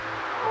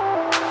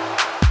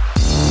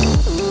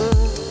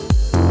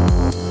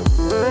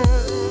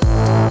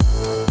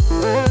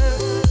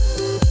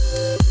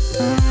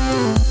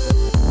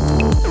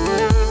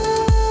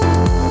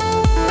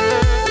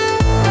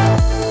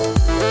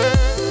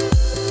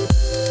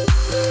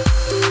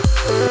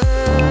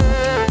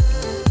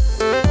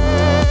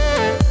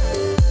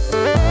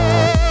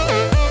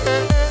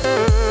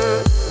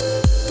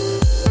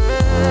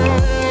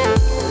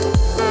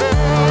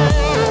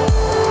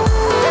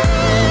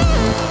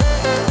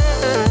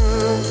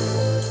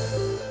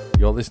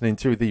listening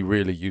to the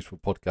Really Useful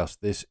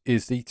Podcast. This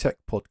is the tech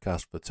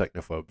podcast for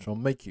technophobes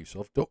from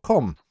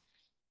makeuseof.com.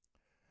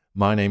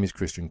 My name is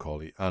Christian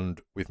Colley,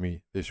 and with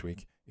me this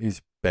week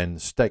is Ben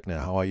Stegner.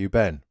 How are you,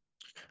 Ben?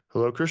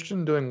 Hello,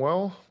 Christian. Doing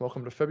well.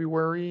 Welcome to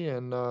February,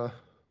 and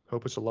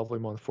hope it's a lovely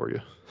month for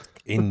you.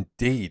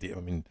 Indeed.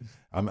 I mean,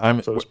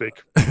 I'm so to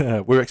speak.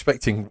 We're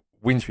expecting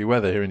wintry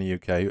weather here in the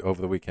UK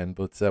over the weekend,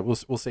 but we'll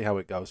see how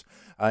it goes.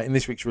 In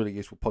this week's Really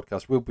Useful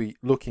Podcast, we'll be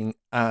looking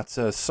at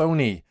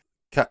Sony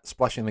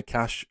splashing the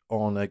cash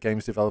on a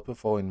games developer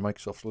following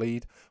Microsoft's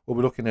lead. We'll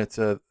be looking at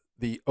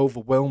the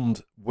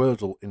overwhelmed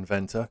Wordle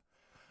inventor.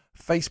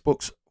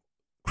 Facebook's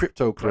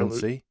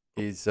cryptocurrency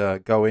is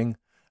going,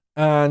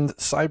 and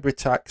cyber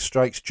attack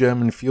strikes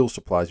German fuel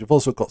supplies. We've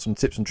also got some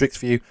tips and tricks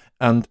for you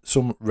and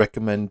some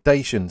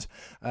recommendations.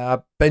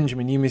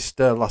 Benjamin, you missed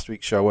last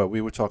week's show where we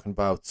were talking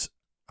about...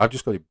 I've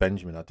just got it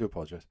Benjamin, I do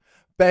apologise.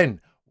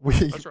 Ben,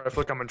 That's right, I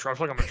feel like I'm in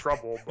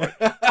trouble, but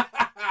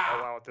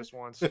I'll allow it this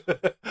once.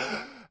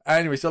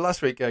 Anyway, so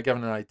last week,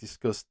 Gavin and I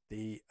discussed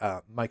the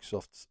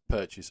Microsoft's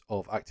purchase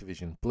of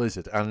Activision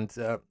Blizzard, and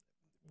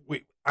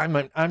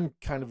I'm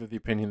kind of the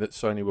opinion that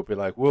Sony will be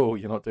like, whoa,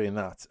 you're not doing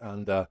that,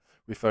 and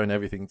referring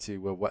everything to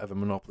whatever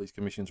monopolies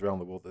commissions around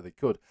the world that they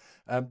could.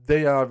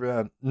 They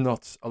are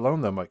not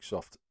alone, though,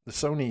 Microsoft. The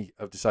Sony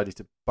have decided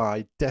to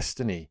buy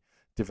Destiny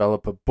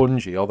developer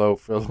Bungie, although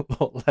for a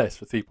lot less,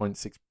 for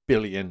 $3.6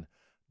 billion.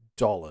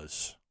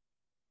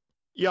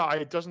 Yeah,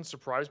 it doesn't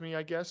surprise me,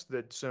 I guess,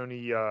 that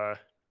Sony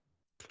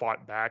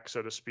fought back,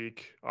 so to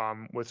speak,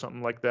 with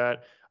something like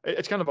that.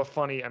 It's kind of a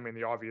funny,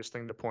 the obvious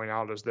thing to point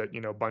out is that,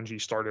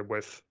 Bungie started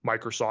with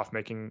Microsoft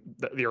making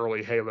the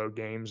early Halo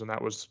games, and that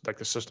was like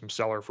the system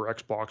seller for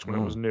Xbox when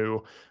it was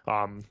new.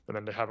 And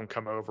then to have them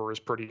come over is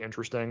pretty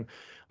interesting.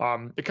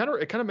 It kind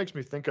of makes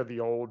me think of the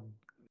old,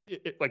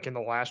 like in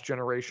the last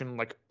generation,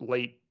 like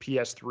late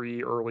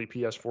PS3, early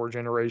PS4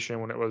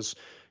 generation, when it was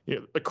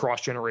the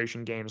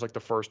cross-generation games, like the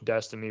first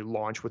Destiny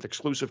launched with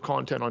exclusive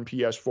content on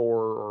PS4,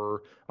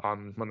 or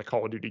when the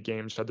Call of Duty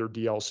games had their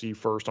DLC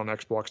first on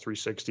Xbox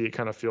 360. It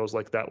kind of feels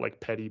like that, like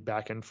petty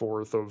back and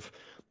forth of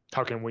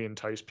how can we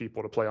entice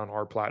people to play on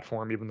our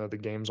platform, even though the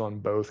game's on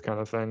both, kind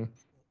of thing.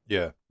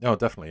 Yeah, no,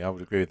 definitely, I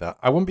would agree with that.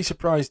 I wouldn't be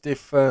surprised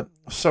if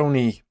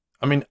Sony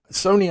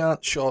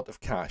aren't short of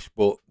cash,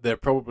 but they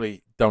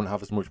probably don't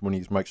have as much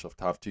money as Microsoft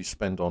have to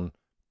spend on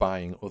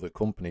buying other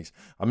companies.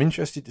 I'm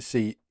interested to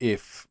see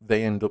if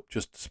they end up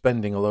just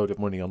spending a load of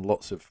money on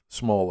lots of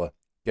smaller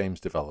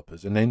games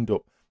developers and end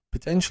up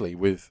potentially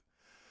with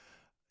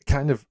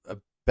kind of a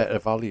better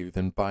value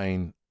than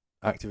buying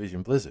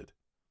Activision Blizzard.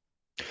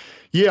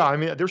 Yeah,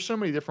 there's so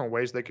many different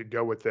ways they could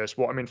go with this.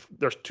 Well,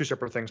 there's two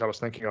separate things I was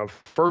thinking of.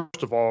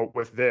 First of all,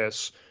 with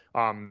this,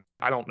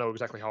 I don't know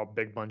exactly how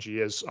big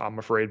Bungie is, I'm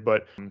afraid,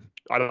 but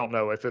I don't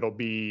know if it'll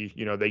be,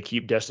 they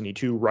keep Destiny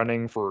 2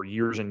 running for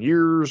years and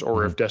years,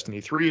 or if Destiny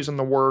 3 is in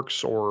the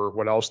works, or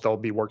what else they'll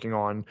be working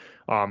on.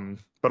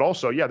 But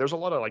also, yeah, there's a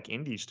lot of like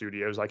indie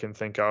studios I can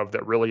think of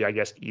that really, I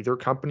guess, either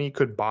company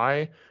could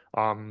buy.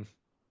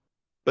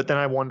 But then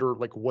I wonder,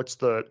 like,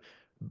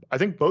 I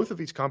think both of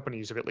these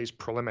companies have at least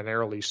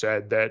preliminarily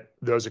said that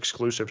those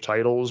exclusive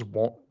titles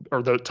won't,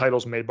 or the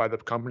titles made by the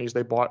companies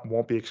they bought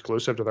won't be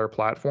exclusive to their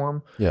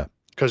platform. Yeah.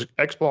 Because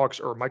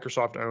Xbox or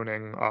Microsoft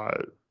owning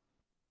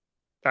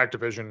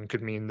Activision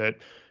could mean that,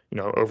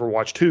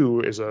 Overwatch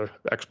 2 is a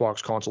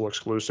Xbox console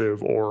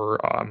exclusive, or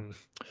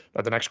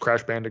the next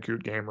Crash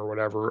Bandicoot game or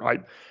whatever.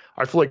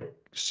 I feel like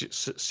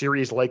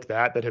series like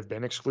that have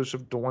been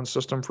exclusive to one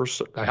system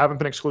haven't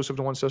been exclusive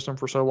to one system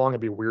for so long.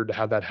 It'd be weird to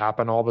have that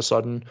happen all of a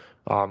sudden.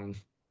 I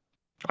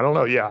don't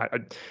know. Yeah,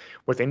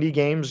 with indie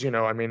games,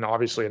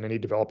 obviously an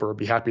indie developer would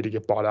be happy to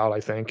get bought out,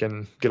 I think,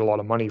 and get a lot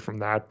of money from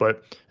that.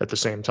 But at the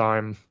same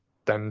time,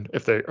 then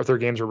if their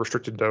games are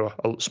restricted to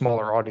a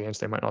smaller audience,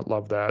 they might not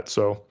love that.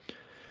 So.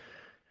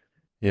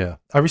 Yeah,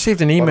 I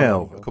received an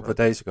email a couple of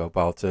days ago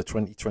about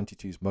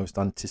 2022's most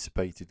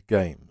anticipated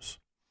games.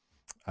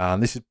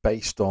 And this is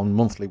based on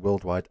monthly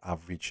worldwide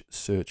average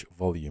search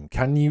volume.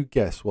 Can you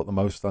guess what the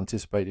most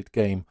anticipated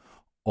game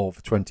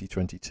of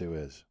 2022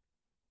 is?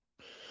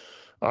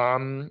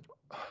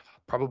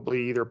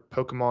 Probably either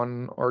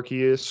Pokemon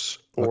Arceus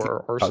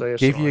or Arceus. I'll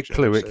give you a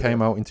clue. It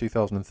came out in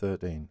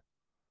 2013.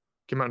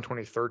 Came out in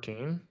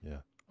 2013? Yeah.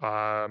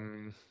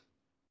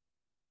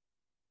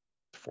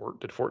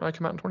 Did Fortnite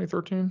come out in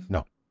 2013?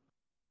 No.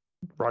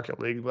 Rocket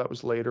League, that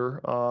was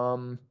later.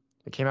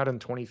 It came out in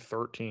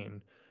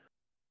 2013.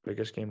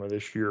 Biggest game of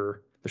this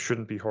year. This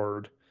shouldn't be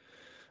hard.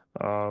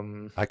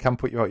 I can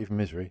put you out of your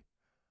misery.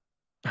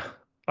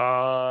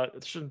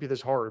 It shouldn't be this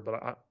hard,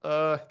 but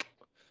all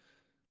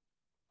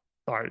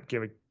right,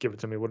 give it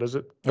to me. What is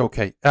it?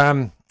 Okay.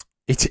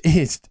 It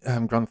is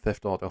Grand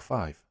Theft Auto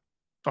 5.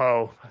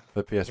 Oh,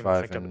 for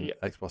PS5 and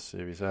Xbox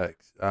Series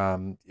X.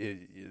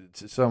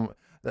 This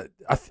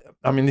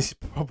is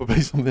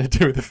probably something to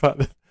do with the fact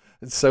that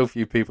so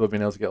few people have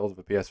been able to get hold of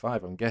a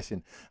PS5, I'm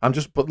guessing.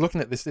 But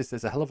looking at this list,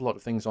 there's a hell of a lot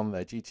of things on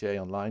there. GTA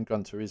Online,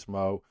 Gran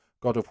Turismo,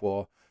 God of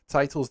War,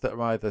 titles that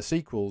are either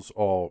sequels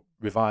or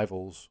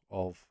revivals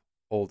of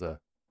older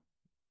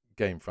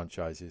game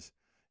franchises.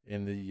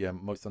 in the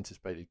most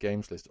anticipated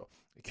games list.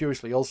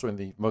 Curiously, also in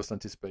the most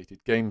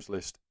anticipated games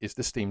list is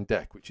the Steam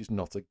Deck, which is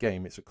not a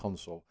game, it's a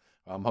console.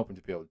 I'm hoping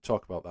to be able to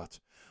talk about that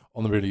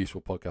on the Really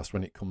Useful podcast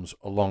when it comes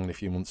along in a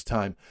few months'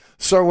 time.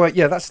 So,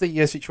 that's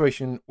the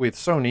situation with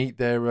Sony.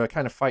 They're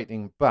kind of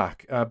fighting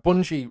back.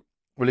 Bungie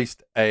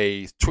released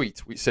a tweet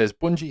which says,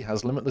 Bungie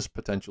has limitless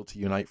potential to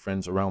unite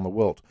friends around the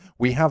world.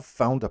 We have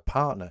found a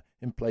partner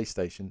in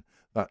PlayStation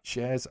that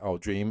shares our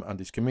dream and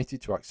is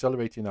committed to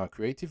accelerating our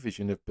creative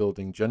vision of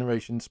building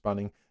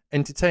generation-spanning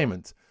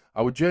entertainment.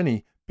 Our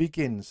journey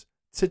begins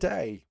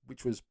today,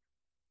 which was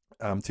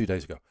 2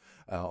 days ago.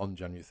 On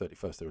January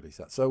 31st, they released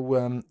that. So,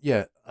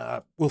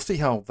 we'll see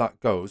how that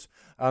goes.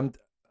 And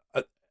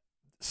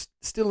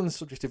still on the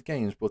subject of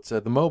games, but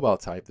the mobile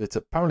type that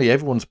apparently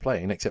everyone's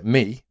playing except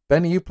me.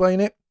 Ben, are you playing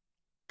it?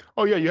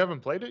 Oh, yeah, you haven't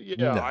played it?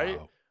 Yeah,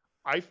 No.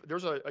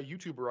 there's a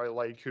YouTuber I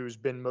like who's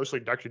been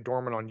mostly actually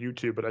dormant on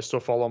YouTube, but I still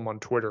follow him on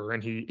Twitter,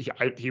 and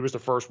he was the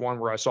first one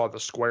where I saw the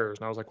squares,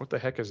 and I was like, what the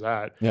heck is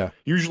that? Yeah.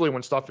 Usually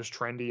when stuff is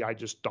trendy, I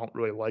just don't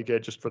really like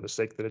it, just for the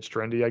sake that it's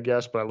trendy, I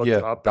guess. But I looked Yeah,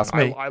 it up. that's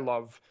and me. I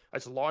love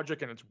it's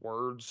logic and it's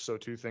words, so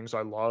two things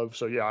I love.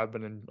 So yeah, I've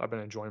been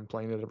enjoying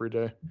playing it every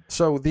day.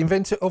 So the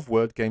inventor of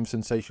word game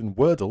sensation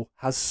Wordle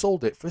has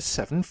sold it for a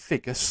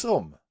 7-figure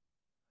sum.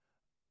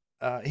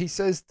 He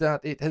says that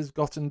it has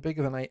gotten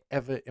bigger than I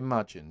ever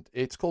imagined.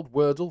 It's called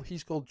Wordle.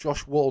 He's called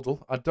Josh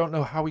Wardle. I don't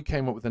know how he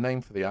came up with the name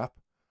for the app.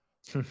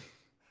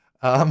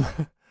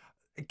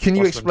 Can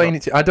you explain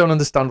it to? I don't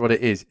understand what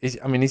it is. Is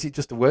it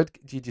just a word?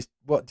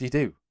 What do you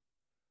do?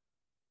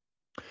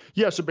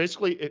 Yeah, so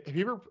basically, have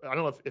you ever? I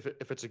don't know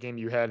if it's a game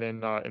you had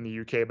in the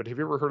UK, but have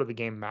you ever heard of the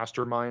game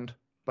Mastermind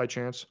by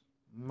chance?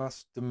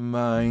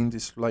 Mastermind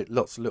is like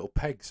lots of little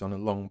pegs on a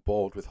long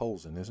board with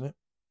holes in, isn't it?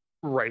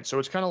 Right. So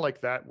it's kind of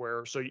like that,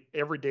 where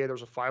every day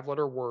there's a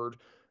 5-letter word,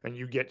 and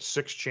you get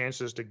 6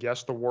 chances to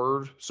guess the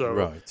word. So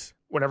Right.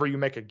 whenever you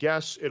make a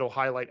guess, it'll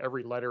highlight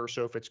every letter.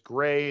 So if it's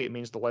gray, it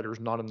means the letter's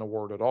not in the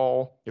word at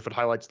all. If it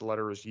highlights the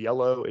letter as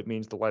yellow, it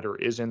means the letter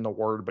is in the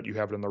word, but you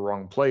have it in the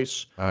wrong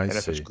place. I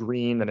If it's see.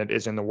 green, then it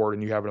is in the word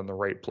and you have it in the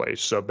right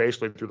place. So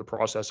basically, through the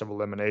process of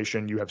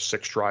elimination, you have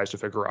 6 tries to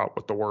figure out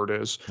what the word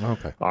is.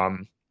 Okay.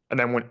 And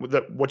then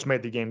what's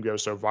made the game go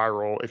so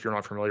viral, if you're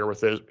not familiar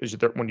with it, is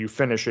that when you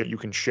finish it, you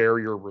can share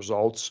your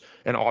results.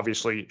 And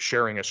obviously,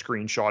 sharing a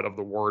screenshot of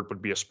the word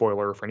would be a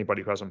spoiler for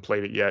anybody who hasn't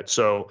played it yet.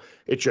 So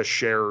it just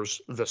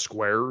shares the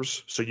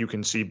squares, so you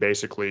can see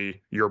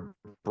basically your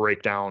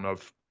breakdown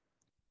of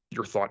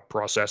your thought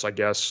process, I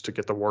guess, to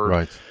get the word.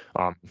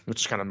 Right.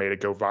 Which kind of made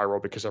it go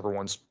viral because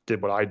everyone's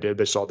did what I did.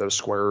 They saw those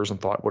squares and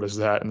thought, "What is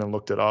that?" and then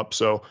looked it up.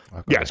 So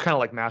yeah, it's kind of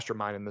like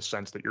Mastermind in the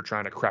sense that you're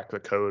trying to crack the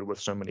code with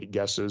so many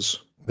guesses.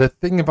 The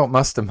thing about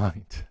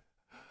Mastermind,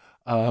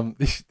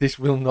 this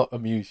will not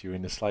amuse you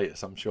in the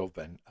slightest, I'm sure,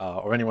 Ben,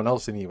 or anyone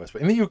else in the US.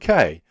 But in the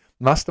UK,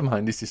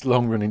 Mastermind is this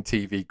long-running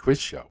TV quiz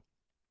show.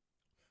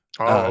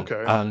 Oh,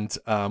 okay. And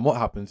what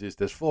happens is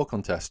there's 4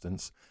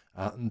 contestants,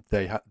 and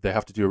they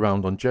have to do a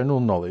round on general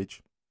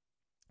knowledge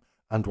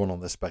and one on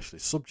their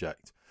specialist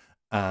subject.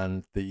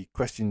 And the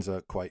questions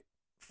are quite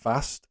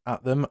fast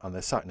at them, and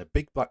they're sat in a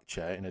big black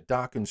chair in a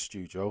darkened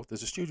studio.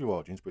 There's a studio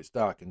audience, but it's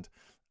darkened,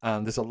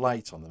 and there's a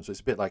light on them, so it's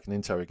a bit like an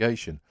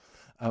interrogation.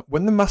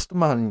 When the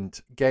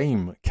Mastermind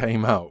game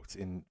came out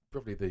in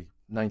probably the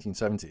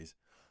 1970s,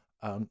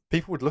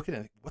 people would look at it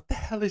and think, what the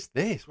hell is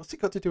this? What's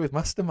it got to do with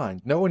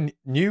Mastermind? No one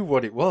knew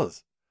what it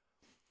was.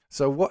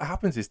 So what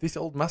happens is this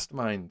old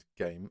Mastermind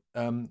game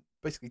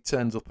basically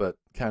turns up at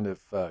kind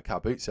of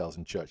car boot sales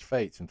and church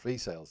fates and flea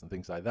sales and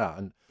things like that,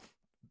 and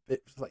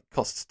it like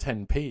costs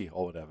 10p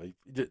or whatever.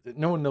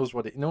 No one knows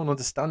no one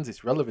understands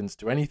its relevance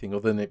to anything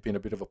other than it being a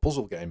bit of a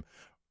puzzle game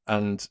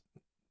and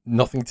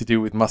nothing to do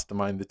with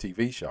Mastermind the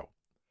TV show.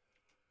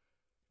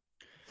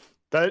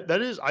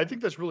 That is, I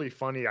think that's really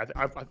funny. I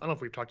don't know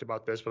if we've talked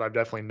about this, but I've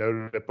definitely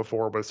noted it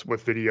before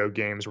with video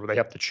games where they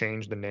have to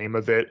change the name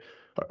of it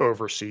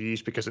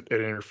overseas because it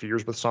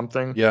interferes with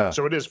something. Yeah.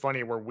 So it is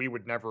funny where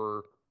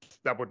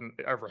that wouldn't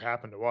ever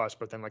happen to us,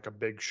 but then like a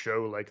big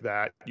show like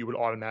that, you would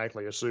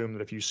automatically assume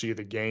that if you see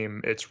the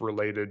game, it's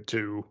related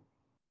to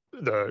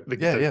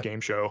the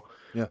game show.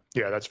 Yeah,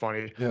 that's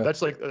funny. Yeah.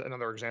 That's like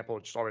another example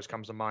that just always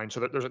comes to mind.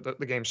 So there's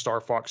the game Star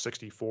Fox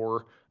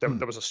 64.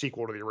 That was a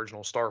sequel to the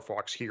original Star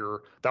Fox here.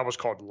 That was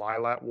called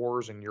Lilat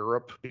Wars in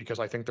Europe because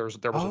I think there was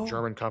a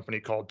German company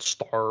called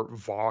Star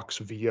Vox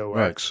VOX,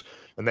 Right.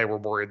 and they were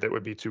worried that it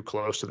would be too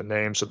close to the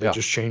name, so they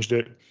just changed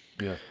it.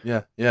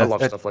 Yeah. I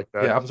love stuff like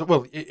that. Yeah,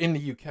 well, in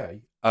the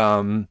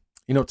UK,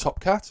 you know Top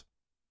Cat?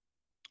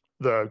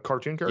 The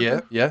cartoon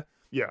character? Yeah.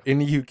 Yeah. In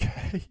the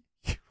UK,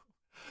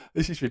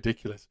 this is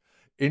ridiculous.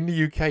 In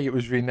the UK, it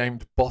was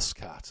renamed Boss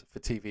Cat for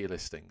TV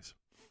listings,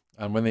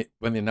 and when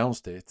they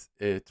announced it,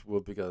 it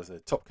would because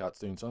Top Cat's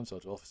doing some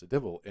sort of Officer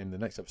Dibble in the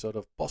next episode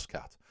of Boss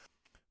Cat.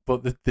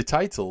 But the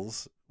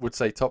titles would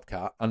say Top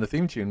Cat, and the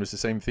theme tune was the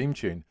same theme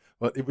tune.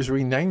 But it was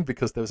renamed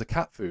because there was a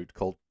cat food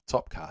called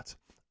Top Cat,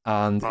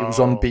 and it was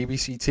on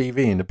BBC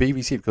TV. And the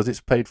BBC, because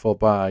it's paid for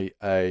by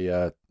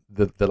the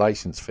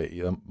license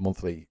fee, a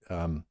monthly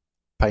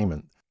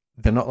payment,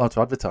 they're not allowed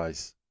to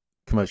advertise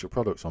commercial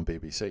products on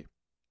BBC.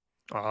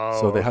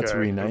 Oh, So they had to okay.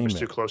 It rename was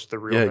too it. close to the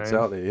real Yeah, name.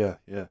 exactly. Yeah,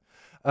 yeah.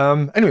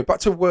 Anyway, back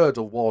to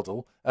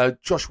Wardle.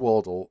 Josh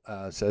Wardle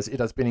says, it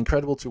has been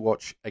incredible to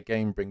watch a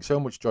game bring so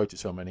much joy to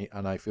so many,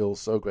 and I feel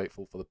so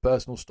grateful for the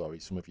personal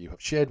stories some of you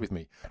have shared with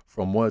me,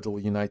 from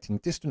Wordle uniting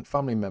distant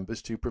family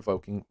members to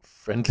provoking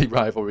friendly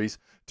rivalries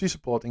to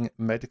supporting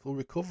medical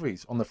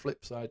recoveries. On the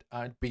flip side,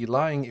 I'd be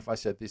lying if I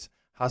said this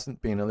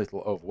hasn't been a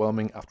little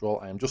overwhelming. After all,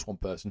 I am just one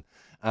person,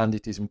 and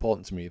it is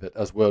important to me that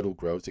as Wordle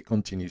grows, it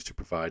continues to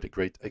provide a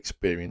great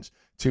experience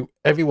to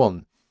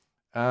everyone.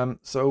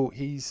 So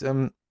he's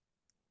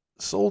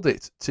sold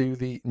it to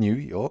the New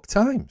York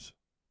Times.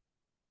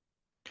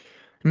 I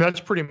mean, that's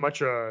pretty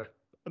much a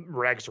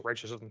rags to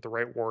riches isn't the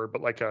right word,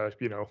 but like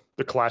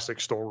the classic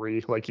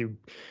story. Like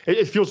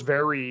it feels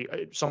very.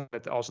 Someone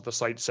else at the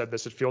site said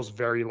this. It feels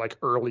very like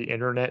early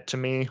internet to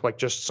me, like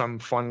just some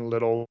fun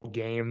little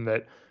game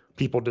that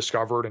people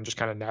discovered and just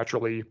kind of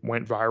naturally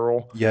went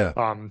viral. Yeah,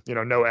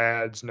 No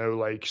ads, no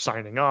like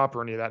signing up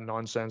or any of that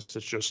nonsense.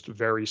 It's just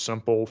very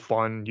simple,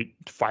 fun,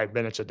 5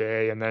 minutes a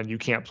day, and then you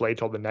can't play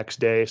till the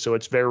next day. So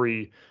it's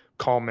very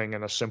calming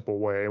in a simple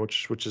way,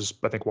 which is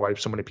I think why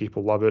so many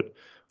people love it.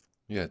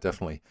 yeah,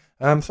 definitely.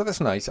 So that's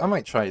nice. I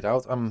might try it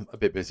out. I'm a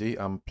bit busy.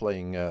 I'm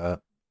playing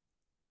the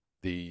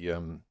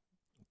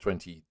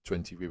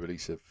 2020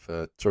 re-release of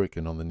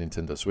Turrican on the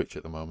Nintendo Switch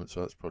at the moment,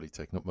 so that's probably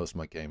taking up most of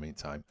my gaming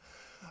time.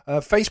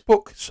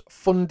 Facebook's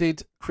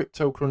funded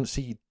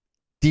cryptocurrency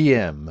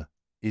DM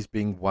is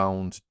being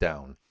wound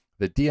down.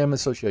 The DM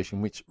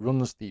Association, which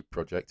runs the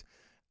project,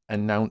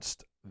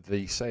 announced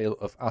the sale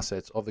of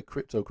assets of the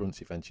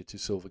cryptocurrency venture to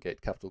Silvergate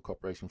Capital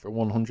Corporation for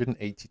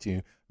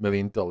 $182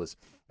 million.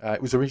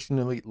 It was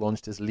originally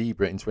launched as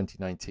Libra in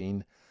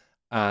 2019,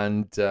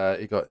 and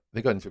they got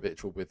into a bit of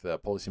trouble with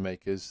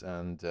policymakers,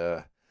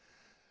 and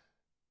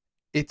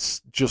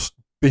it's just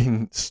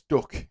been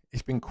stuck.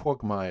 It's been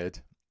quagmired.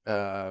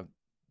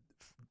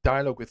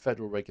 Dialogue with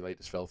federal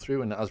regulators fell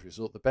through, and as a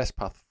result, the best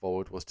path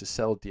forward was to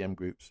sell DM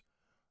Group's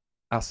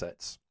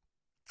assets.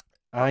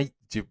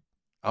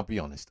 I'll be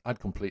honest, I'd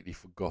completely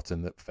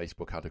forgotten that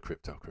Facebook had a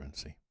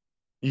cryptocurrency.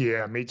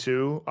 Yeah, me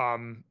too.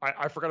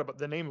 I forgot about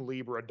the name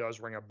Libra does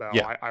ring a bell.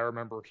 Yeah, I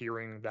remember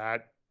hearing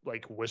that,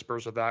 like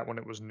whispers of that when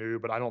it was new,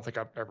 but I don't think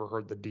I've ever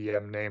heard the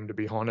DM name, to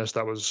be honest.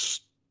 That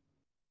was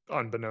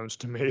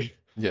unbeknownst to me.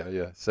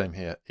 yeah, same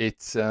here.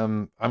 It's I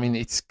mean,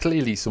 it's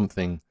clearly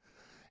something.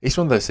 It's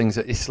one of those things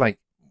that it's like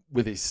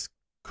with this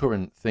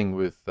current thing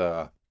with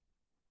a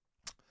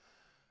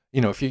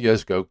few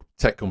years ago,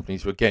 tech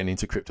companies were getting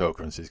into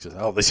cryptocurrencies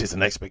because, this is the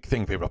next big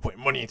thing. People are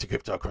putting money into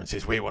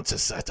cryptocurrencies. We want to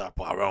set up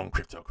our own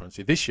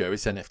cryptocurrency. This year,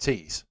 it's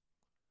NFTs.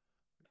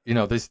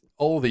 There's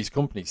all these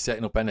companies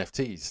setting up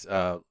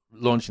NFTs,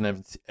 launching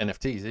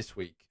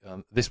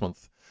NFTs this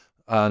month,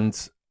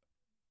 and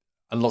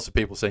lots of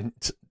people saying,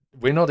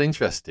 we're not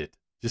interested.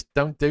 Just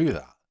don't do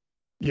that.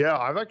 Yeah,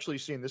 I've actually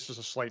seen this as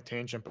a slight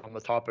tangent, but on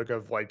the topic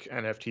of like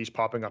NFTs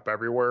popping up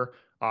everywhere.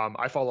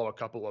 I follow a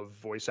couple of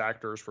voice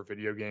actors for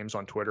video games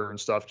on Twitter and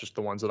stuff, just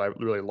the ones that I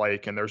really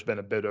like. And there's been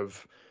a bit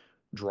of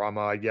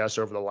drama, I guess,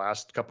 over the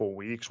last couple of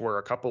weeks where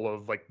a couple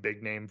of like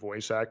big name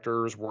voice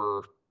actors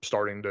were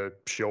starting to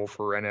shill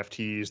for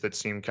NFTs that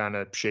seemed kind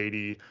of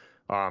shady.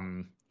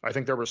 I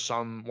think there was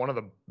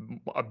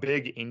a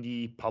big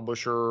indie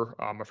publisher,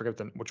 I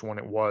forget which one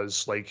it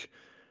was, like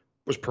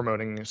was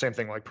promoting same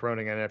thing, like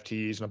promoting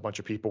NFTs, and a bunch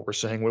of people were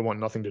saying we want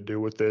nothing to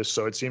do with this.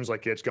 So it seems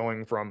like it's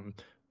going from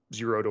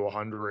 0 to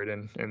 100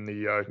 in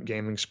the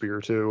gaming sphere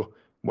too,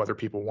 whether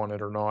people want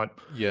it or not.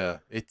 Yeah,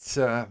 it's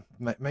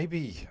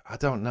maybe, I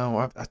don't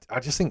know. I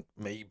just think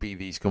maybe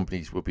these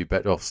companies would be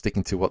better off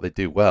sticking to what they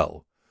do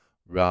well,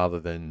 rather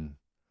than.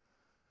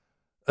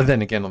 And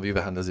then again, on the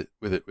other hand,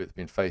 with it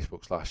being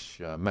Facebook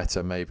 /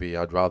 Meta, maybe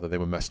I'd rather they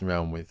were messing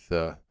around with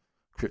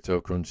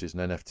cryptocurrencies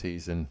and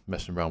NFTs and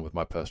messing around with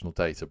my personal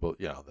data. But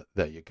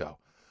there you go.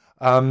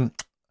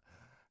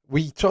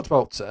 We talked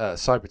about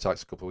cyber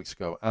attacks a couple of weeks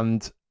ago,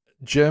 and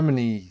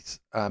Germany's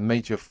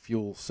major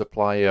fuel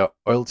supplier,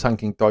 Oil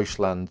Tanking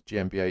Deutschland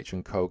GmbH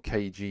and Co.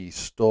 KG,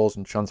 stores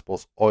and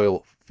transports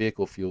oil,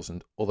 vehicle fuels,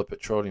 and other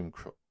petroleum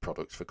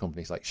products for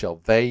companies like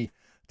Shell. They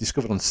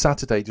discovered on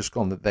Saturday, just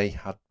gone, that they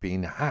had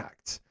been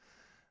hacked.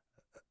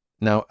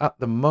 Now, at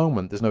the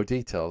moment, there's no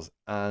details,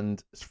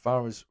 and as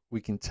far as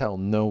we can tell,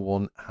 no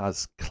one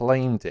has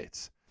claimed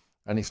it.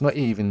 And it's not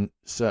even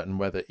certain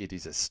whether it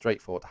is a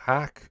straightforward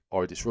hack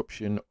or a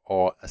disruption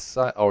or a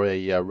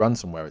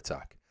ransomware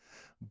attack.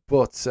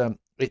 But I think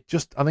it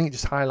just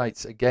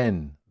highlights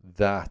again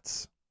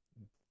that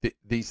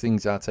these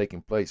things are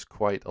taking place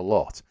quite a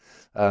lot.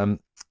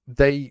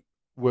 They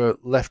were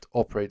left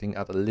operating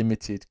at a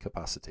limited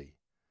capacity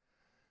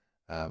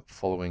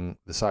following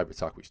the cyber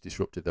attack, which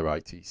disrupted their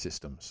IT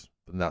systems.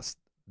 And that's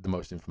the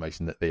most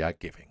information that they are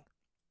giving.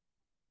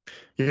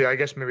 Yeah, I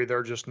guess maybe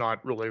they're just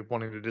not really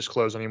wanting to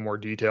disclose any more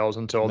details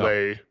until No.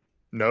 they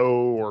know,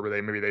 or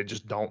maybe they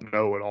just don't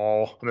know at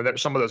all. I mean,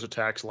 some of those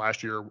attacks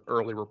last year,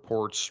 early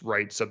reports,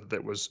 right, said that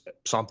it was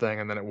something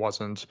and then it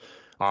wasn't.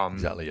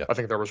 Exactly. Yeah. I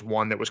think there was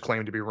one that was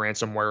claimed to be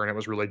ransomware, and it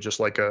was really just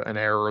like an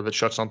error that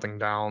shut something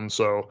down.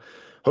 So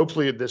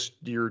hopefully this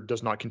year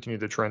does not continue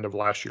the trend of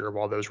last year of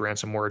all those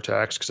ransomware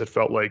attacks, because it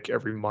felt like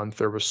every month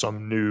there was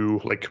some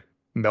new like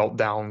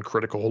meltdown,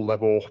 critical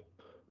level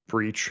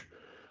breach.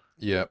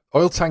 Yeah.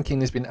 Oil tanking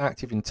has been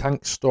active in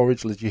tank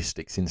storage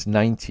logistics since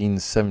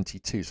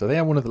 1972. So they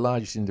are one of the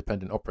largest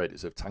independent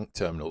operators of tank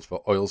terminals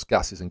for oils,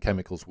 gases, and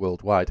chemicals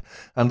worldwide.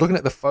 And looking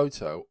at the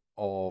photo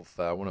of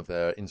one of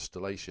their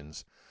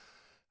installations,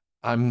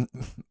 I'm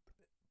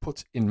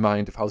put in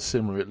mind of how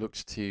similar it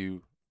looks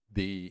to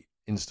the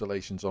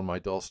installations on my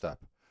doorstep.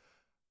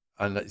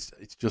 And it's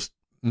just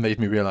made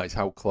me realize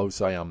how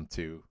close I am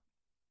to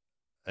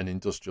an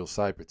industrial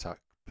cyber attack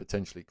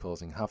potentially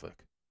causing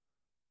havoc.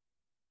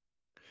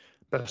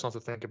 Best not to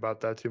think about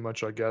that too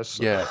much, I guess.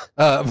 Yeah.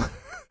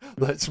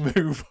 Let's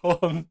move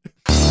on.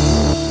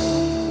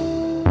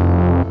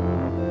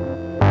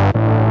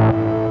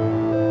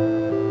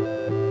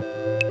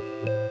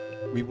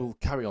 We will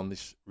carry on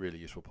this really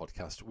useful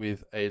podcast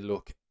with a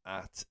look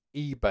at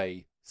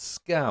eBay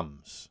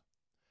scams.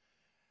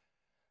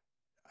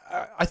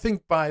 I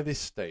think by this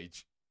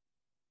stage,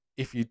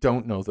 if you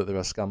don't know that there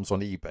are scams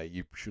on eBay,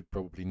 you should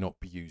probably not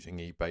be using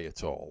eBay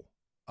at all.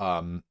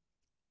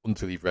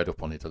 Until you've read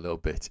up on it a little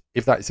bit.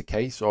 If that is the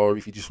case, or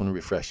if you just want a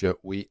refresher,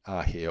 we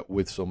are here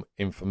with some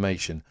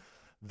information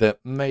that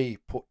may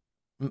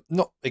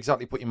not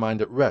exactly put your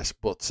mind at rest,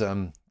 but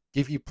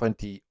give you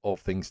plenty of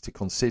things to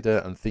consider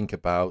and think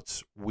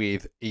about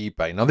with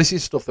eBay. Now, this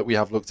is stuff that we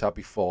have looked at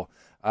before.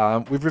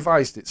 We've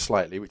revised it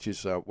slightly, which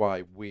is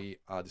why we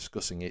are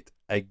discussing it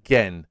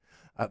again.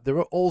 There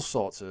are all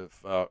sorts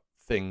of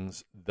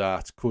things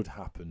that could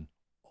happen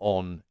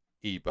on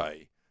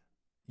eBay.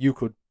 You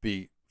could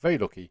be very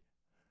lucky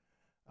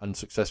and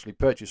successfully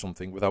purchase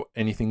something without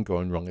anything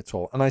going wrong at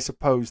all. And I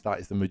suppose that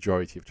is the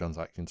majority of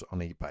transactions on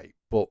eBay.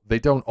 But they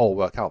don't all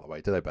work out that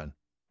way, do they, Ben?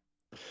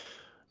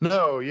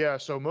 No, yeah.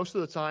 So most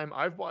of the time,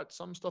 I've bought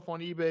some stuff on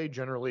eBay.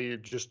 Generally,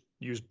 just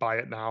use buy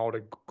it now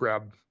to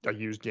grab a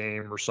used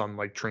game or some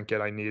like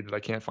trinket I need that I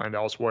can't find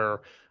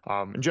elsewhere.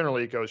 And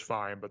generally, it goes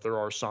fine, but there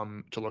are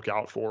some to look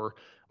out for.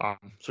 So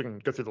we can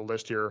go through the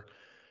list here,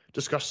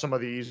 discuss some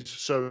of these.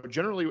 So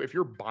generally, if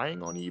you're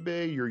buying on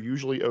eBay, you're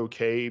usually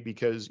okay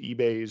because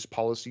eBay's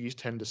policies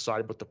tend to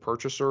side with the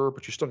purchaser,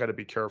 but you still got to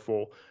be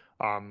careful.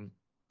 Um,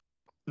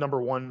 the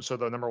number one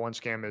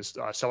scam is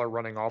seller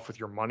running off with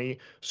your money.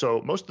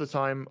 So most of the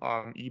time,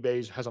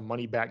 eBay has a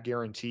money back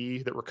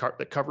guarantee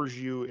that covers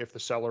you if the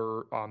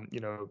seller,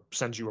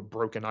 sends you a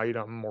broken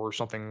item or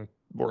something,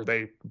 or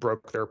they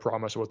broke their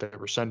promise of what they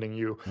were sending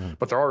you.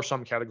 But there are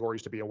some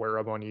categories to be aware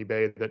of on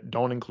eBay that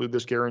don't include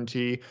this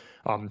guarantee.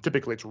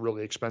 Typically, it's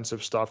really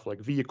expensive stuff like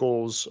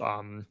vehicles,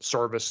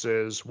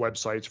 services,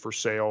 websites for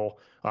sale,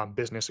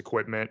 business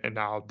equipment, and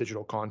now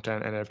digital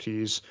content,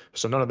 NFTs.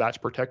 So none of that's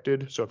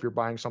protected. So if you're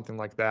buying something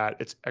like that,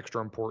 it's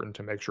extra important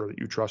to make sure that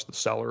you trust the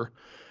seller.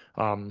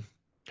 Have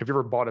you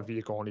ever bought a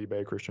vehicle on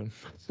eBay, Christian?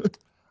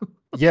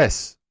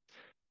 Yes.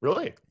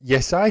 Really?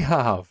 Yes, I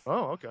have.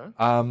 Oh,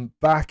 okay.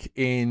 Back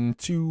in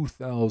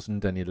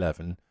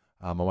 2011,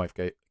 my wife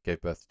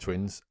gave birth to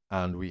twins,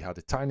 and we had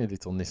a tiny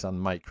little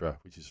Nissan Micra,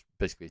 which is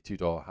basically a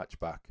two-door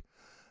hatchback.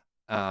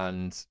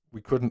 And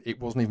it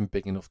wasn't even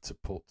big enough to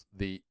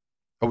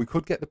we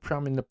could get the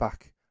pram in the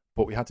back,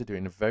 but we had to do it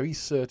in a very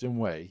certain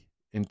way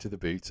into the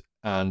boot,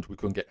 and we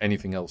couldn't get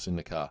anything else in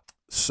the car.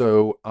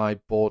 So I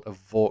bought a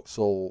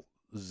Vauxhall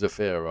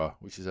Zafira,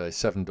 which is a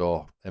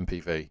 7-door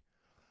MPV,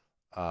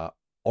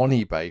 on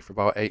eBay for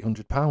about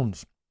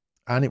 £800,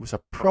 and it was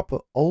a proper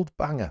old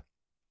banger.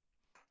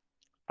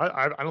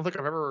 I don't think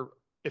I've ever.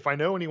 If I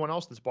know anyone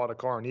else that's bought a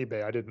car on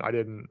eBay, I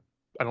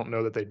don't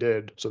know that they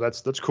did. So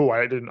that's cool.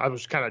 I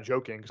was kind of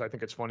joking because I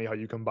think it's funny how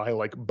you can buy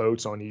like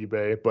boats on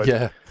eBay. But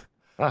yeah,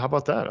 how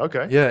about that?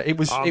 Okay. Yeah, it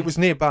was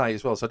nearby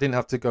as well, so I didn't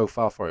have to go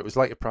far for it. It was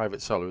like a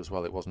private seller as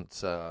well. It wasn't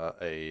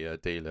a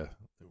dealer.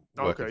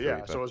 Okay,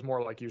 yeah. So it was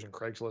more like using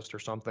Craigslist or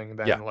something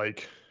than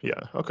Yeah.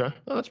 Okay.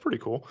 Oh, that's pretty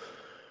cool.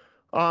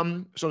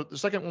 So the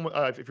second one,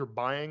 if you're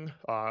buying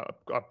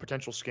a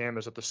potential scam,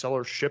 is that the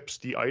seller ships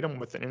the item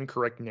with an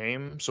incorrect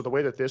name. So the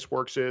way that this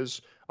works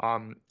is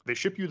they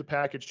ship you the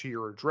package to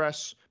your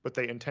address, but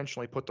they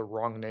intentionally put the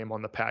wrong name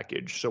on the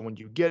package. So when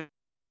you get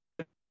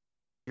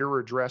your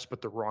address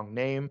but the wrong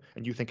name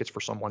and you think it's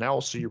for someone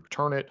else, so you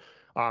return it.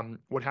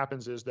 What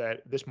happens is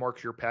that this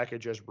marks your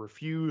package as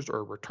refused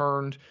or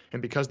returned,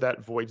 and because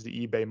that voids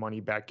the eBay money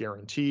back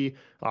guarantee,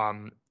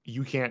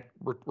 you can't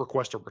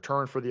request a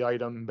return for the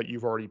item, but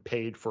you've already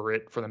paid for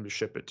them to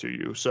ship it to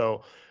you.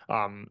 So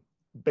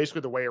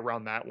basically the way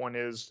around that one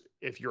is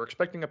if you're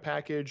expecting a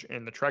package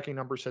and the tracking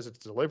number says it's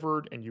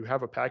delivered and you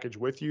have a package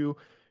with you,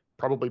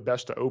 probably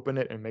best to open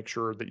it and make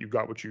sure that you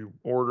got what you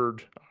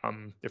ordered.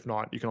 If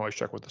not, you can always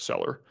check with the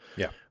seller.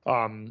 Yeah.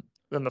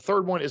 Then the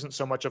third one isn't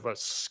so much of a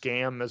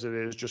scam as it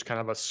is just kind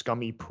of a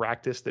scummy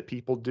practice that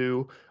people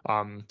do.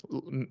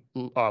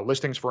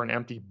 Listings for an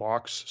empty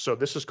box. So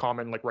this is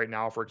common, like right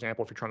now, for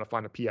example, if you're trying to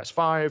find a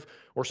PS5,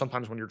 or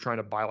sometimes when you're trying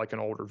to buy like an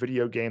older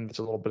video game that's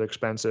a little bit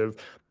expensive,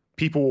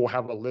 people will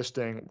have a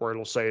listing where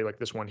it'll say like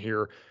this one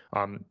here,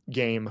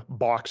 game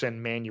box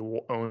and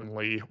manual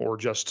only, or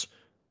just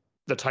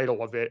the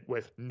title of it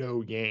with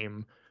no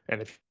game.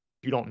 And if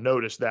you don't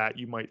notice that,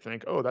 you might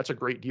think, oh, that's a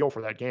great deal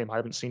for that game. I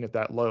haven't seen it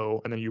that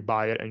low. And then you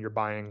buy it and you're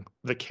buying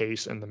the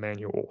case and the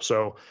manual.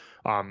 So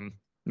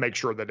make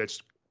sure that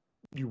it's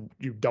you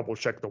double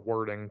check the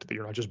wording that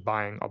you're not just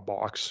buying a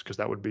box, because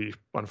that would be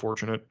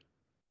unfortunate.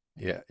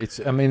 Yeah,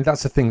 I mean,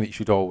 that's the thing that you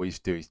should always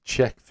do, is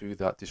check through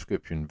that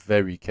description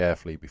very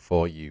carefully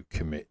before you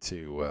commit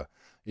to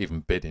even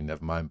bidding,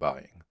 never mind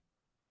buying.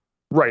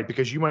 Right,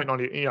 because you might not,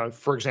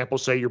 for example,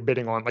 say you're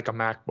bidding on like a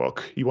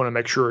MacBook. You want to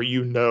make sure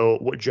you know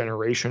what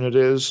generation it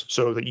is,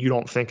 so that you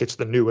don't think it's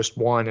the newest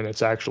one and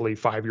it's actually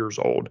 5 years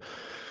old.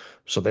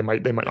 So they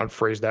might not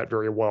phrase that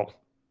very well.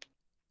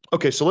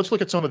 Okay, so let's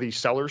look at some of these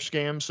seller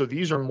scams. So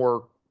these are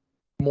more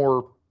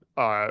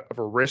of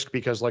a risk,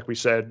 because, like we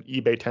said,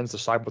 eBay tends to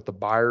side with the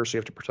buyer, so you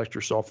have to protect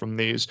yourself from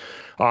these.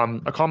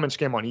 A common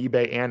scam on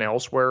eBay and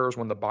elsewhere is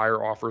when the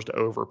buyer offers to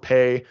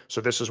overpay.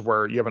 So this is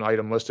where you have an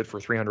item listed for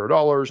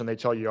 $300 and they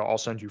tell you, I'll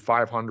send you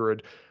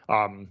 $500.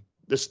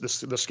 The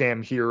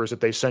scam here is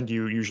that they send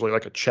you usually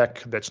like a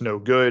check that's no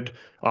good,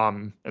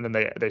 and then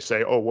they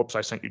say, oh, whoops,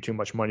 I sent you too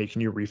much money, can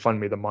you refund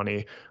me the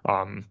money?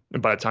 And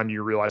by the time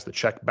you realize the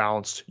check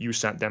bounced, you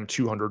sent them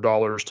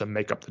 $200 to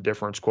make up the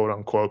difference, quote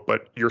unquote,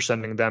 but you're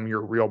sending them your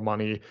real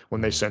money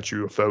when they sent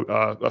you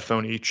a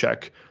phony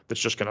check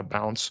that's just going to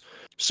bounce.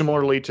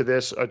 Similarly to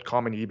this, a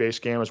common eBay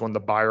scam is when the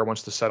buyer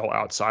wants to settle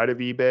outside of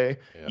eBay.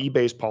 Yeah.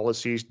 eBay's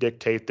policies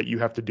dictate that you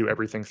have to do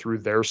everything through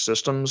their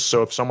systems.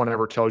 So if someone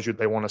ever tells you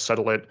they want to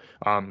settle it,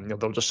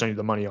 they'll just send you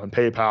the money on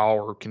PayPal,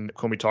 or can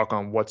we talk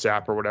on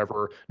WhatsApp or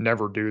whatever.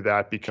 Never do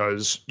that,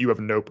 because you have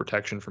no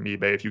protection from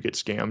eBay if you get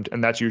scammed.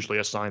 And that's usually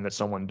a sign that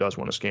someone does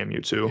want to scam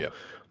you too. Yeah.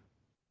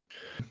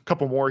 A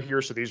couple more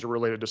here. So these are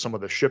related to some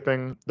of the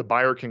shipping. The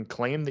buyer can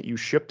claim that you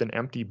shipped an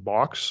empty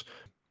box.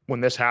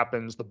 When this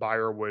happens,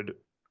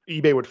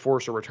 eBay would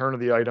force a return of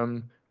the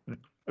item.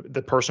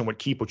 The person would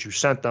keep what you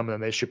sent them, and then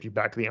they ship you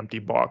back the empty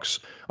box.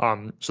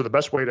 So the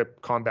best way to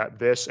combat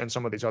this and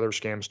some of these other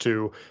scams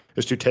too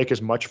is to take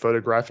as much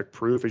photographic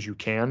proof as you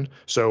can.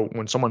 So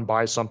when someone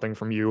buys something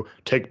from you,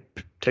 take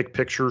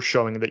pictures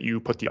showing that you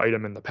put the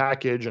item in the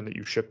package and that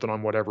you shipped it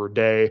on whatever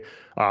day.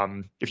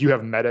 If you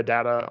have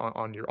metadata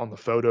on the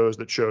photos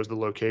that shows the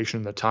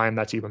location, the time,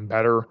 that's even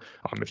better.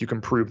 If you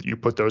can prove that you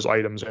put those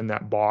items in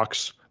that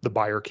box, the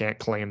buyer can't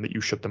claim that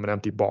you shipped them an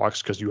empty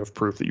box, because you have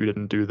proof that you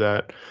didn't do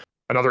that.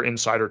 Another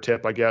insider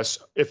tip, I guess,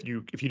 if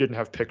you didn't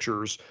have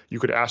pictures, you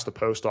could ask the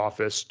post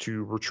office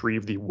to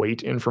retrieve the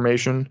weight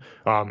information.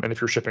 And if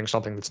you're shipping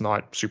something that's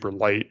not super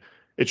light,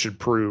 it should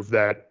prove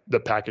that the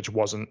package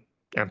wasn't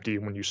empty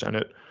when you sent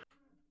it.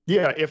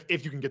 Yeah,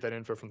 if you can get that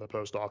info from the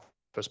post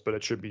office, but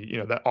it should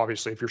be, that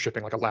obviously if you're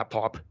shipping like a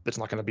laptop, that's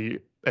not going to be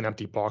an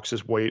empty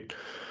box's weight.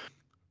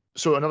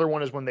 So another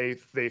one is when they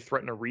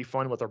threaten a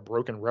refund with a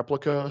broken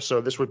replica.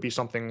 So this would be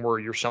something where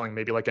you're selling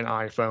maybe like an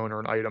iPhone or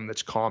an item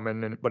that's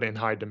common but in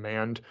high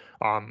demand.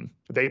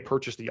 They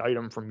purchase the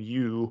item from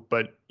you,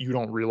 but you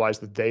don't realize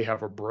that they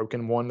have a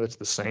broken one that's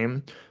the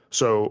same.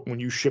 So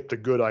when you ship the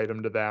good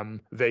item to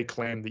them, they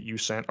claim that you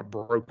sent a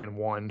broken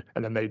one,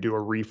 and then they do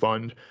a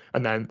refund,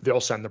 and then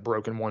they'll send the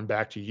broken one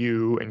back to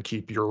you and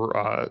keep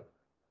your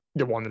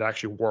the one that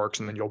actually works,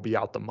 and then you'll be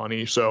out the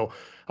money. So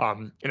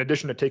in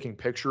addition to taking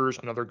pictures,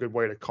 another good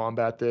way to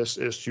combat this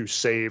is to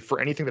save, for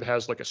anything that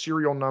has like a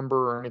serial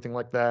number or anything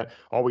like that,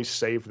 always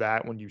save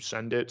that when you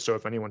send it. So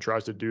if anyone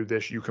tries to do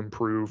this, you can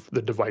prove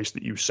the device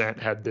that you sent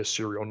had this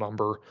serial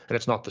number and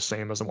it's not the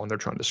same as the one they're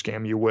trying to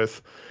scam you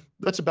with.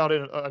 That's about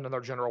it.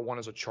 Another general one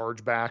is a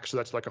chargeback. So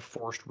that's like a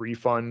forced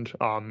refund.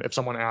 If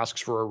someone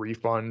asks for a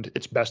refund,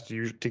 it's best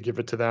to give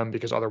it to them,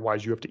 because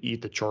otherwise you have to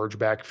eat the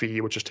chargeback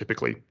fee, which is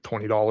typically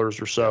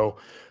 $20 or so.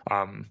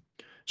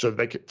 So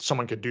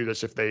someone could do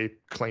this if they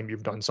claim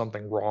you've done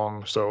something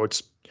wrong. So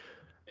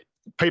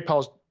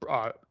PayPal's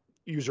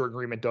user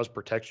agreement does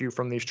protect you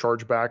from these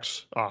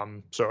chargebacks.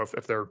 So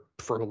if they're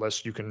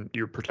frivolous,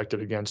 you're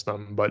protected against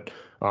them. But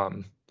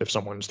if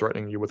someone's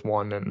threatening you with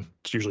one, then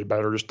it's usually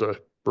better just to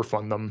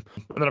refund them.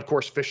 And then of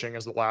course, phishing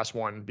is the last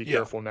one. Be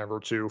careful never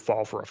to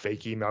fall for a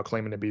fake email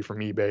claiming to be from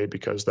eBay,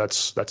 because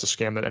that's a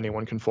scam that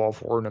anyone can fall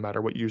for, no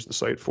matter what you use the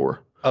site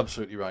for.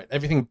 Absolutely right.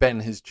 Everything Ben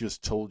has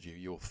just told you,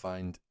 you'll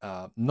find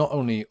not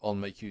only on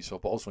Make Use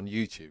Of, but also on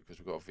YouTube, because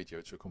we've got a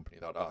video to accompany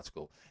that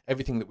article.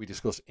 Everything that we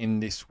discuss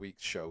in this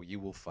week's show, you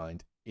will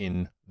find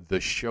in the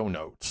show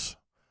notes.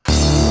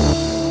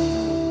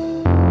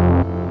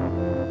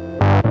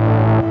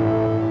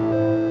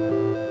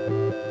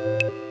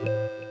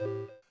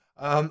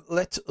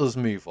 Let us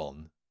move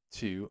on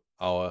to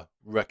our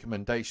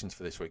recommendations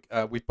for this week.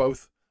 We've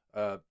both,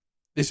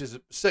 this is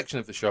a section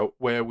of the show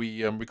where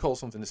we recall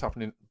something that's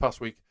happened in the past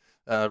week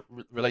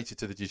related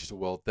to the digital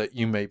world that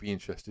you may be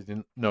interested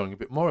in knowing a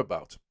bit more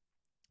about.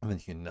 And then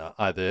you can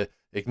either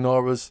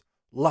ignore us,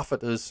 laugh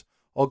at us,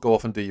 or go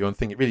off and do your own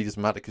thing. It really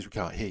doesn't matter because we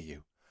can't hear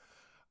you.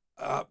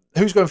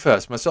 Who's going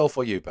first, myself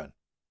or you, Ben?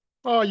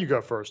 Oh, you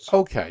go first.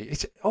 Okay,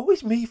 it's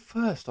always me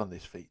first on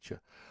this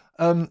feature.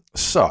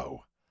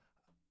 So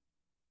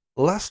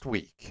last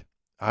week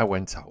I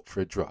went out for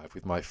a drive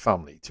with my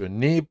family to a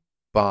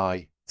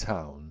nearby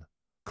town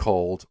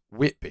called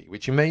Whitby,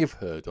 which you may have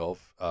heard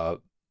of.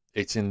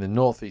 It's in the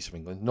northeast of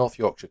England, North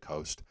Yorkshire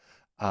coast.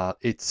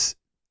 It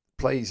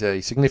plays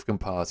a significant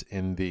part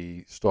in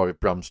the story of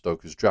Bram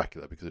Stoker's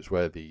Dracula because it's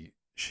where the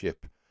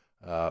ship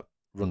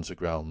runs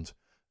aground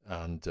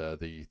and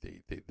the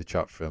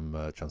chap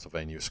from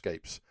Transylvania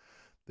escapes,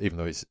 even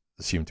though he's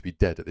assumed to be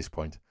dead at this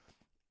point.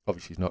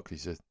 Obviously, he's not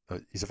because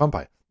he's a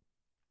vampire.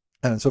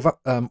 And so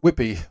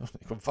Whitby,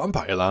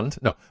 vampire land?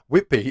 No,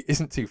 Whitby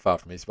isn't too far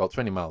from me. It's about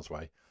 20 miles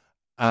away.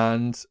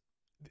 And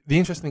the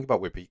interesting thing about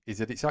Whitby is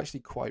that it's actually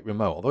quite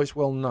remote. Although it's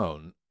well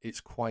known,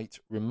 it's quite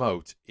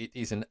remote. It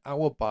is an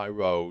hour by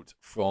road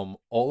from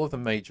all of the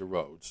major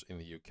roads in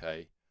the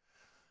UK.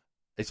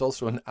 It's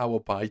also an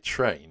hour by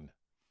train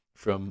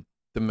from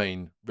the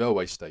main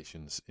railway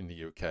stations in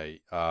the UK,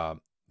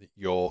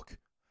 York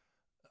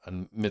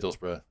and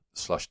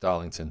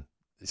Middlesbrough/Darlington.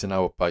 It's an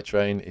hour by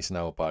train, it's an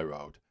hour by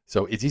road.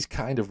 So it is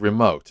kind of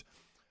remote.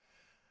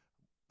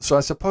 So I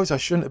suppose I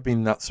shouldn't have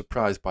been that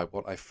surprised by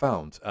what I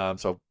found.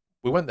 So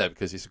we went there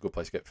because it's a good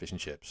place to get fish and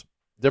chips.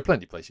 There are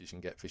plenty of places you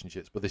can get fish and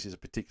chips, but this is a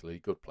particularly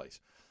good place.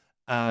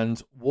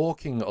 And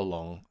walking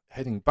along,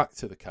 heading back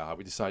to the car,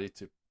 we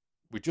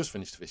just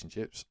finished fish and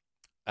chips,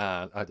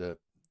 and I had a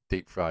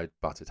deep fried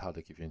battered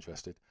haddock if you're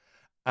interested.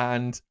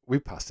 And we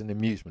passed an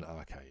amusement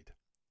arcade.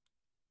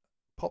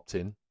 Popped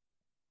in.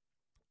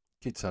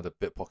 Kids had a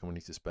bit of pocket money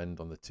to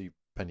spend on the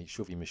 2-penny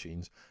shovey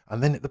machines.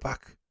 And then at the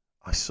back,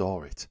 I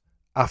saw it.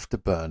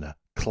 Afterburner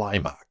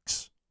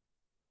Climax.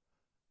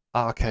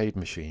 Arcade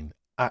machine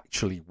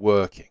actually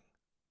working.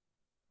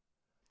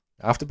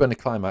 Afterburner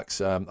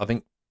Climax, I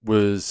think,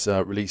 was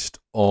released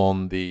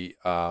on the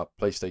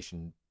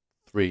PlayStation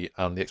 3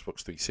 and the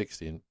Xbox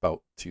 360 in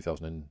about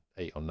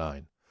 2008 or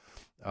 9.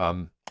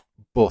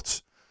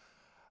 But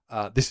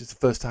this is the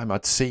first time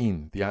I'd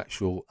seen the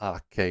actual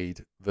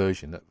arcade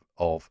version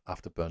of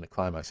Afterburner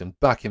Climax. And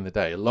back in the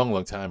day, a long,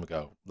 long time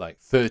ago, like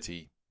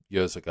 30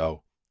 years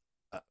ago,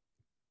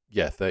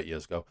 30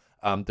 years ago,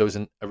 there was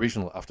an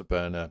original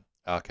Afterburner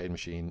arcade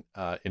machine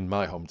in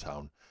my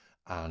hometown.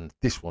 And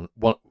this one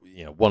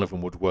of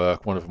them would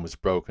work, one of them was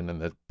broken,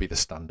 and there'd be the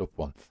stand-up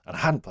one. And I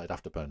hadn't played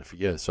Afterburner for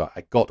years, so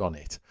I got on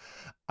it.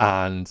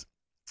 And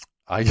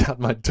I had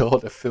my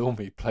daughter film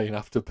me playing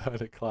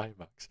Afterburner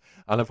Climax,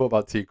 and I put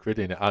about £2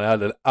 in it, and I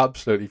had an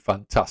absolutely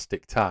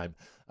fantastic time.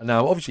 And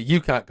now, obviously,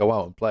 you can't go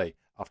out and play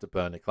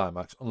Afterburner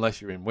Climax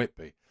unless you're in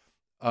Whitby,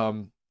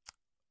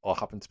 or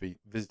happen to be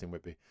visiting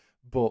Whitby.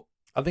 But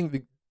I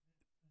think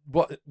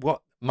what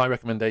my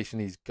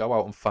recommendation is, go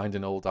out and find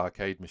an old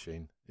arcade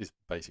machine. Is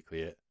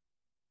basically it.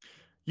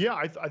 Yeah,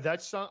 I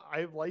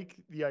like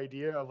the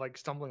idea of like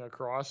stumbling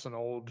across an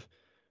old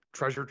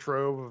treasure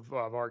trove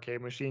of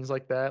arcade machines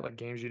like that, like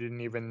games you didn't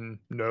even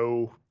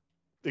know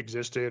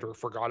existed or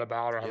forgot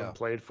about or haven't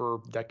played for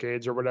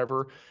decades or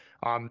whatever.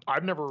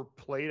 I've never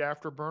played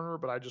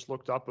Afterburner, but I just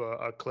looked up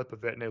a clip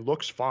of it and it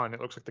looks fun. It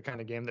looks like the kind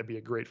of game that'd be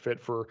a great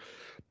fit for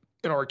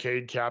an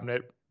arcade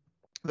cabinet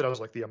that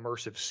has like the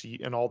immersive seat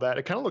and all that.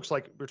 It kind of looks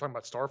like we were talking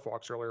about Star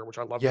Fox earlier, which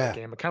I love that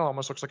game. It kind of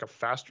almost looks like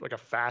a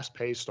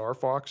fast-paced Star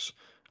Fox,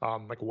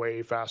 like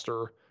way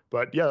faster.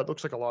 But yeah, it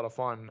looks like a lot of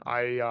fun.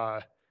 I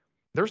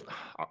feel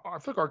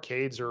like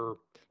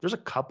there's a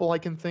couple I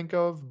can think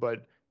of,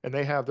 but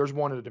there's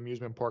one at an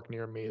amusement park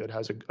near me that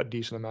has a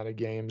decent amount of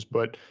games,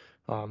 but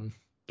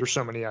there's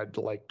so many I'd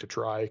like to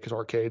try because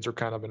arcades are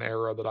kind of an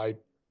era that I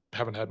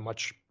haven't had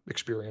much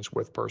experience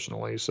with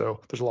personally. So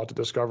there's a lot to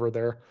discover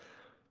there.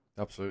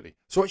 Absolutely.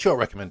 So what's your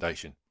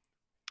recommendation?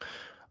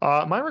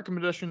 My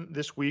recommendation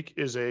this week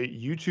is a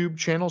YouTube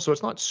channel. So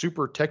it's not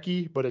super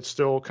techy, but it's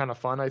still kind of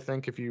fun, I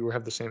think, if you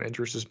have the same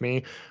interest as me.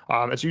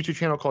 It's a YouTube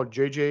channel called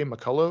JJ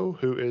McCullough,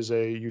 who is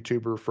a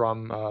YouTuber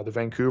from the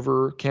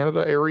Vancouver,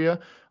 Canada area.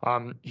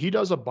 He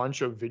does a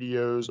bunch of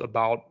videos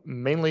about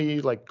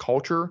mainly like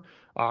culture.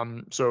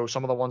 So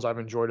some of the ones I've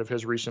enjoyed of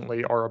his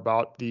recently are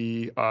about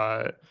the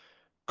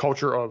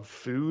culture of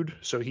food.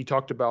 So he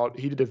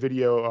did a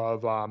video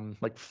of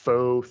like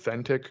faux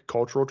authentic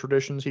cultural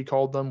traditions, he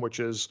called them, which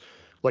is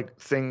like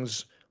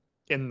things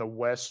in the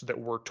West that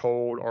we're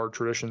told are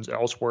traditions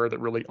elsewhere that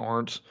really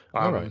aren't.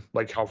 Right.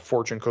 Like how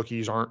fortune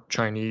cookies aren't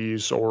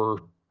Chinese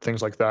or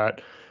things like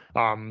that.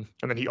 And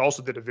then he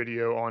also did a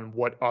video on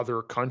what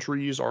other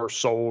countries are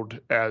sold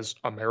as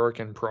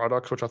American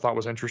products, which I thought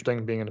was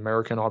interesting. Being an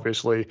American,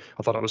 obviously,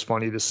 I thought it was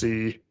funny to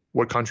see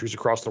what countries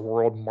across the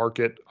world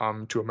market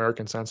to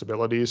American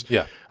sensibilities.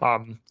 Yeah.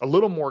 A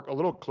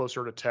little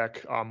closer to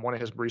tech. One of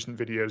his recent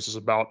videos is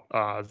about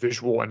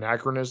visual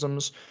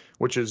anachronisms,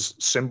 which is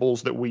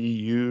symbols that we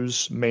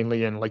use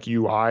mainly in like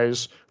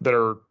UIs that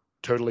are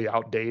totally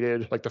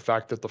outdated, like the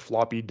fact that the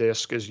floppy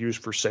disk is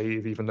used for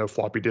save even though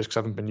floppy disks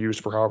haven't been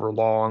used for however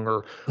long,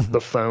 or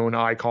the phone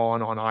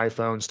icon on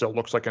iPhone still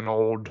looks like an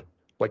old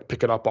like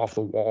pick it up off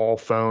the wall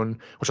phone,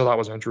 which I thought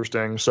was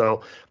interesting.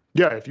 So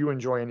yeah, if you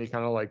enjoy any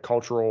kind of like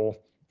cultural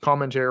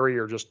commentary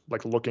or just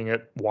like looking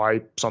at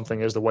why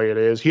something is the way it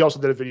is. He also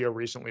did a video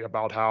recently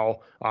about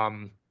how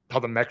how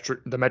the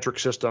metric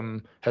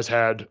system has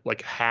had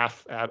like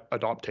half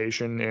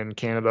adaptation in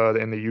Canada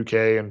and the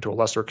UK, and to a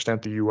lesser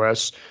extent the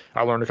US.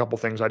 I learned a couple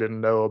things I didn't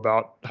know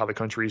about how the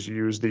countries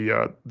use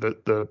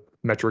the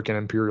metric and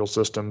imperial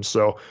systems.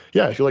 So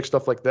yeah, if you like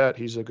stuff like that,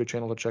 he's a good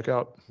channel to check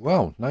out.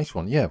 Wow, nice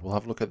one. Yeah, we'll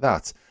have a look at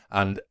that.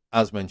 And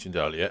as mentioned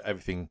earlier,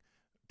 everything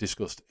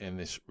discussed in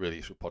this really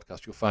useful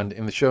podcast you'll find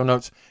in the show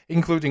notes,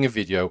 including a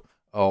video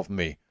of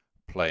me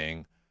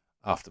playing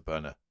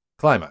Afterburner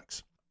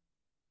Climax.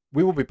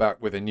 We will be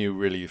back with a new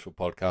really useful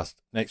podcast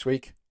next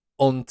week.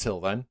 Until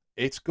then,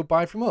 it's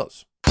goodbye from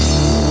us.